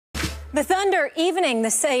The Thunder evening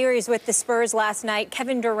the series with the Spurs last night.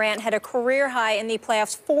 Kevin Durant had a career high in the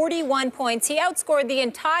playoffs, 41 points. He outscored the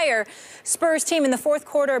entire Spurs team in the fourth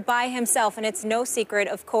quarter by himself, and it's no secret,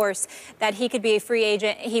 of course, that he could be a free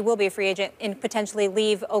agent. He will be a free agent and potentially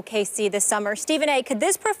leave OKC this summer. Stephen A., could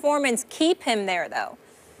this performance keep him there, though?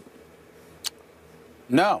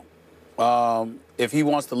 No. If he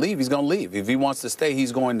wants to leave, he's going to leave. If he wants to stay,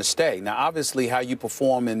 he's going to stay. Now, obviously, how you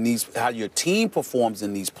perform in these, how your team performs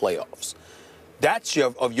in these playoffs, that's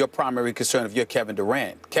your primary concern if you're Kevin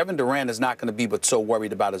Durant. Kevin Durant is not going to be but so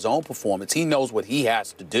worried about his own performance. He knows what he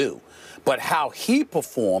has to do. But how he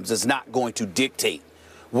performs is not going to dictate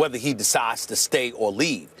whether he decides to stay or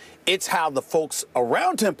leave. It's how the folks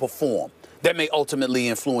around him perform that may ultimately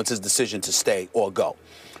influence his decision to stay or go.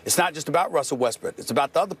 It's not just about Russell Westbrook. It's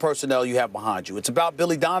about the other personnel you have behind you. It's about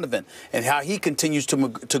Billy Donovan and how he continues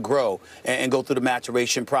to grow and go through the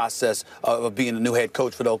maturation process of being the new head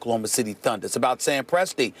coach for the Oklahoma City Thunder. It's about Sam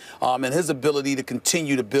Presti and his ability to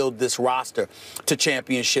continue to build this roster to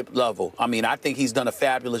championship level. I mean, I think he's done a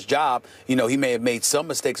fabulous job. You know, he may have made some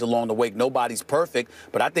mistakes along the way. Nobody's perfect.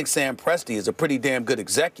 But I think Sam Presti is a pretty damn good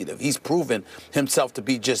executive. He's proven himself to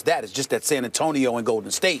be just that. It's just that San Antonio and Golden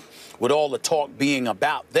State, with all the talk being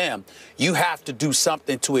about them, you have to do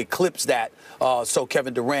something to eclipse that so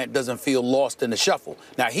Kevin Durant doesn't feel lost in the shuffle.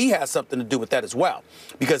 Now, he has something to do with that as well,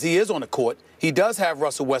 because he is on the court. He does have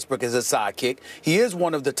Russell Westbrook as his sidekick. He is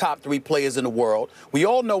one of the top 3 players in the world. We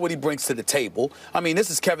all know what he brings to the table. I mean, this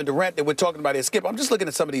is Kevin Durant that we're talking about here. Skip, I'm just looking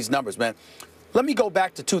at some of these numbers, man. Let me go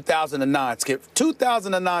back to 2009, Skip.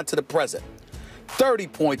 2009 to the present. 30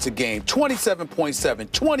 points a game,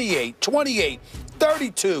 27.7, 28, 28,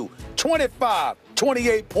 32, 25,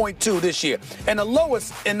 28.2 this year. And the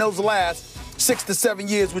lowest in those last 6 to 7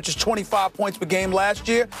 years, which is 25 points per game last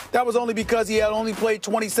year, that was only because he had only played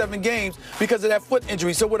 27 games because of that foot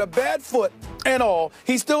injury. So with a bad foot and all,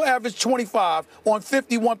 he still averaged 25 on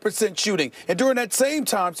 51% shooting. And during that same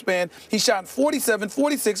time span, he shot 47,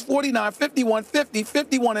 46, 49, 51, 50,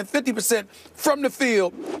 51, and 50% from the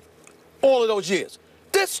field all of those years.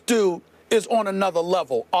 This dude is on another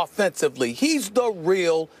level offensively. He's the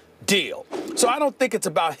real deal. So I don't think it's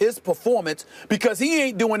about his performance, because he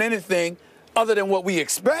ain't doing anything other than what we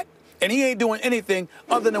expect, and he ain't doing anything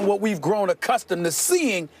other than what we've grown accustomed to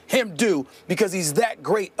seeing him do, because he's that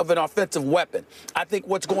great of an offensive weapon. I think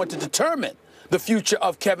what's going to determine the future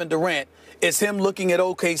of Kevin Durant is him looking at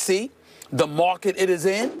OKC, the market it is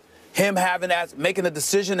in, him making a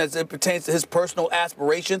decision as it pertains to his personal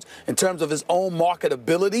aspirations in terms of his own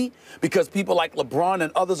marketability, because people like LeBron and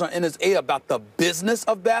others are in his ear about the business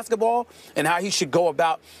of basketball and how he should go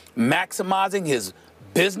about maximizing his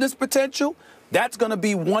business potential. That's going to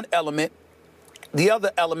be one element. The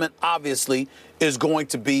other element, obviously, is going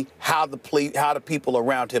to be how the people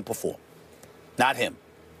around him perform, not him.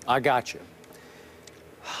 I got you.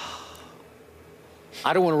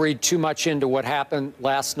 I don't want to read too much into what happened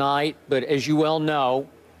last night, but as you well know,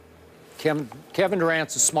 Kevin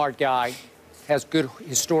Durant's a smart guy, has good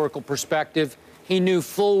historical perspective. He knew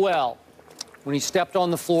full well when he stepped on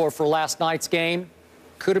the floor for last night's game,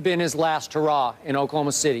 could have been his last hurrah in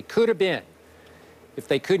Oklahoma City. Could have been. If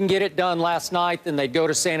they couldn't get it done last night, then they'd go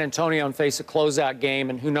to San Antonio and face a closeout game,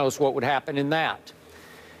 and who knows what would happen in that.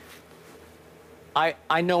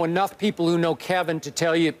 I know enough people who know Kevin to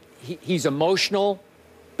tell you he's emotional,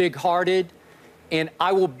 big-hearted, and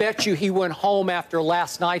I will bet you he went home after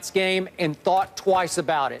last night's game and thought twice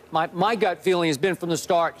about it. My gut feeling has been from the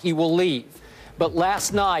start he will leave. But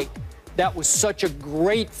last night, that was such a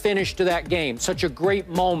great finish to that game, such a great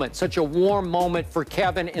moment, such a warm moment for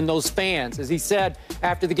Kevin and those fans. As he said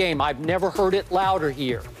after the game, I've never heard it louder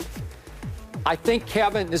here. I think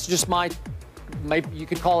Kevin, this is just maybe you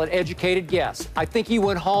could call it educated guess. I think he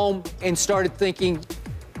went home and started thinking,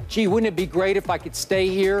 gee, wouldn't it be great if I could stay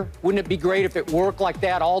here? Wouldn't it be great if it worked like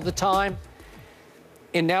that all the time?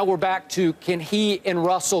 And now we're back to, can he and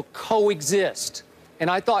Russell coexist? And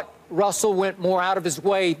I thought Russell went more out of his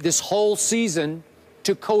way this whole season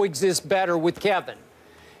to coexist better with Kevin.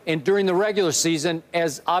 And during the regular season,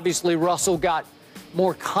 as obviously Russell got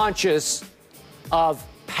more conscious of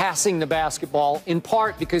passing the basketball, in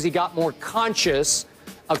part because he got more conscious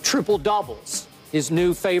of triple doubles, his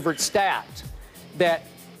new favorite stat, that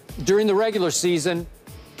during the regular season,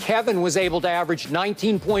 Kevin was able to average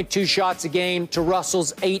 19.2 shots a game to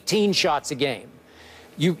Russell's 18 shots a game.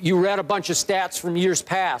 You read a bunch of stats from years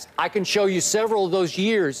past. I can show you several of those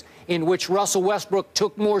years in which Russell Westbrook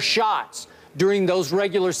took more shots during those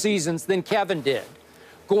regular seasons than Kevin did.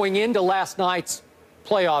 Going into last night's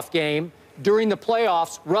playoff game, during the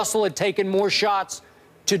playoffs, Russell had taken more shots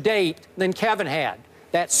to date than Kevin had.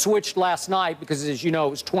 That switched last night because, as you know,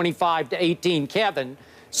 it was 25-18 Kevin.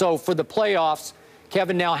 So for the playoffs,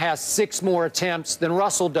 Kevin now has 6 more attempts than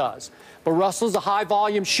Russell does. But Russell's a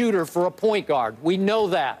high-volume shooter for a point guard. We know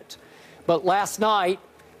that. But last night,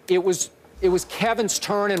 it was Kevin's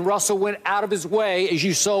turn, and Russell went out of his way, as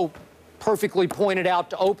you so perfectly pointed out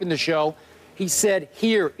to open the show. He said,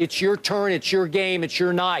 here, it's your turn, it's your game, it's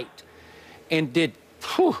your night. And did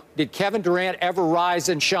Kevin Durant ever rise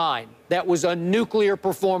and shine? That was a nuclear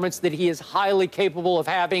performance that he is highly capable of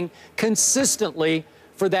having consistently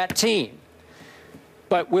for that team.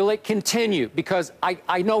 But will it continue? Because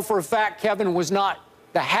I know for a fact Kevin was not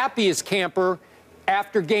the happiest camper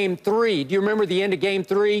after Game 3. Do you remember the end of Game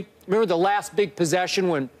 3? Remember the last big possession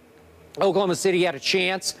when Oklahoma City had a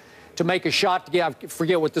chance to make a shot to get, I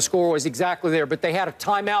forget what the score was exactly there, but they had a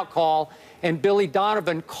timeout call, and Billy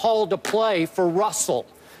Donovan called a play for Russell.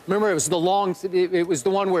 Remember, it was the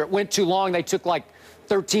one where it went too long. They took like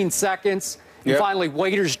 13 seconds. And finally,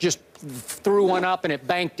 Waiters just threw one up and it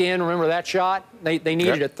banked in. Remember that shot? They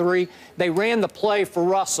needed a 3. They ran the play for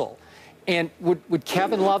Russell. And would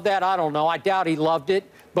Kevin love that? I don't know. I doubt he loved it.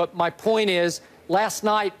 But my point is, last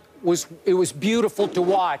night was beautiful to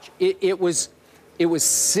watch. It was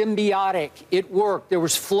symbiotic. It worked. There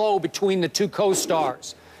was flow between the two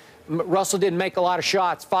co-stars. Russell didn't make a lot of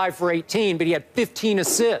shots, 5 for 18, but he had 15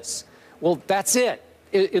 assists. Well, that's it.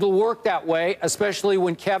 It'll work that way, especially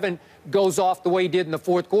when Kevin goes off the way he did in the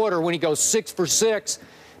fourth quarter, when he goes 6 for 6,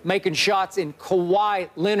 making shots in Kawhi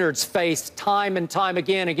Leonard's face time and time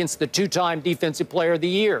again against the 2-time Defensive Player of the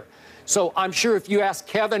Year. So I'm sure if you ask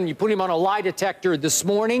Kevin, you put him on a lie detector this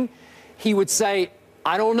morning, he would say,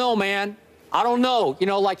 I don't know, man. I don't know. You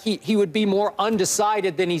know, like he would be more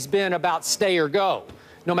undecided than he's been about stay or go,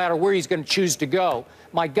 no matter where he's going to choose to go.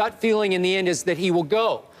 My gut feeling in the end is that he will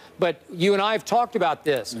go. But you and I have talked about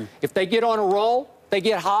this. If they get on a roll, they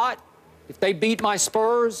get hot, if they beat my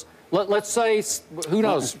Spurs, let's say, who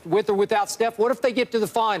knows, with or without Steph, what if they get to the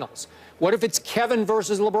finals? What if it's Kevin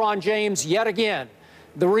versus LeBron James yet again,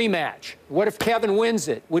 the rematch? What if Kevin wins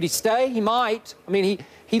it? Would he stay? He might. I mean,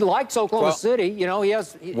 he likes Oklahoma City. You know, he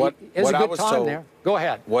has a good time there. Go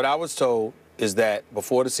ahead. What I was told is that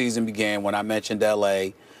before the season began, when I mentioned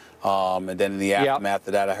L.A., and then in the aftermath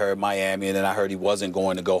of that, I heard Miami, and then I heard he wasn't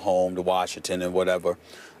going to go home to Washington and whatever.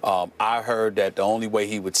 I heard that the only way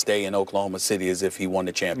he would stay in Oklahoma City is if he won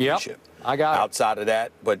the championship. I got it. Outside of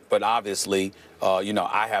that, but obviously, you know,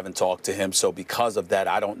 I haven't talked to him, so because of that,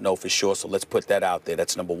 I don't know for sure. So let's put that out there.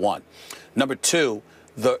 That's number one. Number two,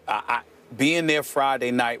 being there Friday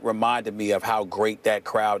night reminded me of how great that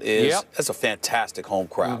crowd is. That's a fantastic home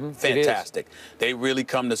crowd. Fantastic. They really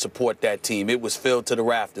come to support that team. It was filled to the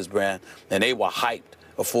rafters, Brand, and they were hyped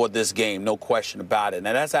for this game, no question about it. And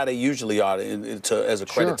that's how they usually are, as a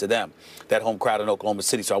credit to them, that home crowd in Oklahoma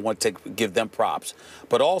City. So I want to give them props.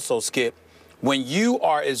 But also, Skip, when you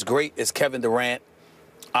are as great as Kevin Durant,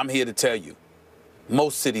 I'm here to tell you,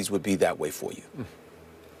 most cities would be that way for you.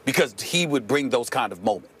 Because he would bring those kind of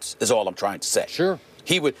moments, is all I'm trying to say. Sure.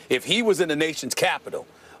 He would, if he was in the nation's capital,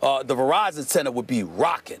 the Verizon Center would be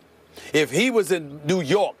rocking. If he was in New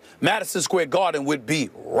York, Madison Square Garden would be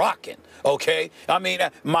rocking. Okay, I mean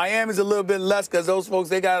Miami's a little bit less because those folks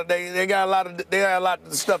they got a lot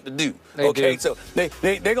of stuff to do. Okay, so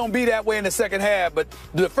they're gonna be that way in the second half, but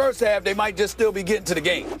the first half they might just still be getting to the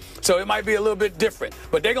game. So it might be a little bit different.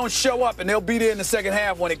 But they're gonna show up and they'll be there in the second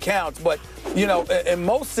half when it counts. But you know, in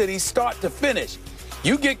most cities, start to finish,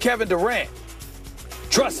 you get Kevin Durant.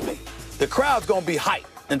 Trust me, the crowd's gonna be hyped,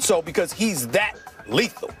 and so because he's that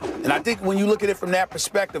lethal. And I think when you look at it from that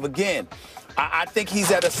perspective, again, I think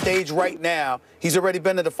he's at a stage right now. He's already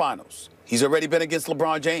been to the finals. He's already been against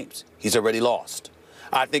LeBron James. He's already lost.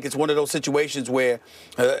 I think it's one of those situations where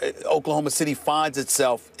Oklahoma City finds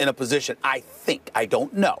itself in a position, I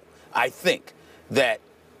don't know, I think that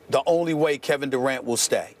the only way Kevin Durant will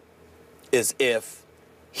stay is if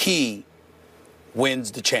he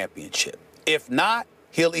wins the championship. If not,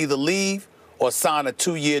 he'll either leave or sign a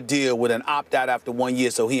 2-year deal with an opt-out after 1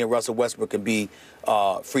 year so he and Russell Westbrook can be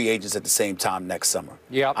free agents at the same time next summer.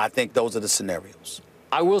 I think those are the scenarios.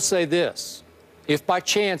 I will say this. If by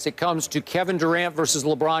chance it comes to Kevin Durant versus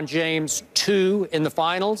LeBron James 2 in the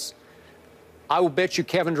finals, I will bet you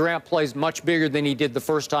Kevin Durant plays much bigger than he did the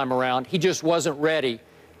first time around. He just wasn't ready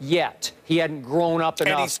yet. He hadn't grown up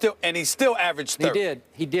enough. And he still averaged 30.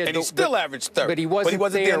 He did. And he still averaged 30. But he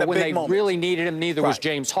wasn't there when they really needed him. Neither was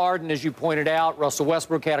James Harden, as you pointed out. Russell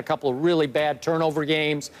Westbrook had a couple of really bad turnover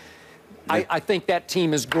games. I think that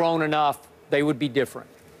team has grown enough. They would be different.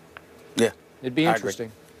 Yeah. It'd be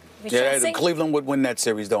interesting. Yeah, Cleveland would win that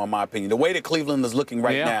series, though, in my opinion. The way that Cleveland is looking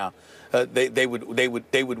right now, they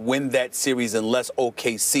would win that series unless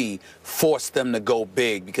OKC forced them to go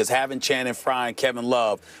big, because having Channing Frye and Kevin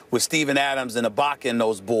Love with Steven Adams and Ibaka and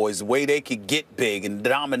those boys, the way they could get big and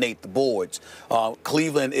dominate the boards,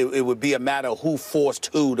 Cleveland, it would be a matter of who forced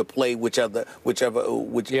who to play which other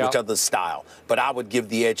style. But I would give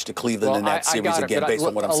the edge to Cleveland in that series again, based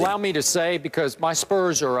on what I'm seeing. Allow me to say, because my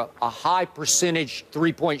Spurs are a high percentage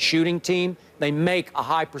three-point shooting team. They make a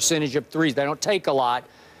high percentage of threes. They don't take a lot.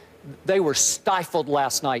 They were stifled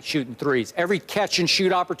last night shooting threes. Every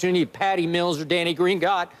catch-and-shoot opportunity Patty Mills or Danny Green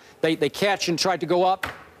got, they catch and tried to go up.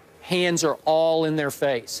 Hands are all in their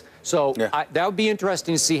face. So that would be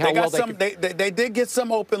interesting to see how well they did get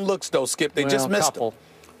some open looks, though, Skip. They just missed them.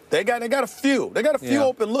 They got a few. They got a few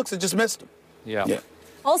open looks and just missed them. Yeah.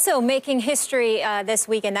 Also making history this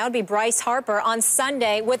weekend, that would be Bryce Harper on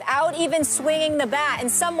Sunday without even swinging the bat.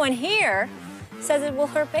 And someone here says it will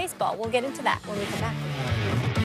hurt baseball. We'll get into that when we come back.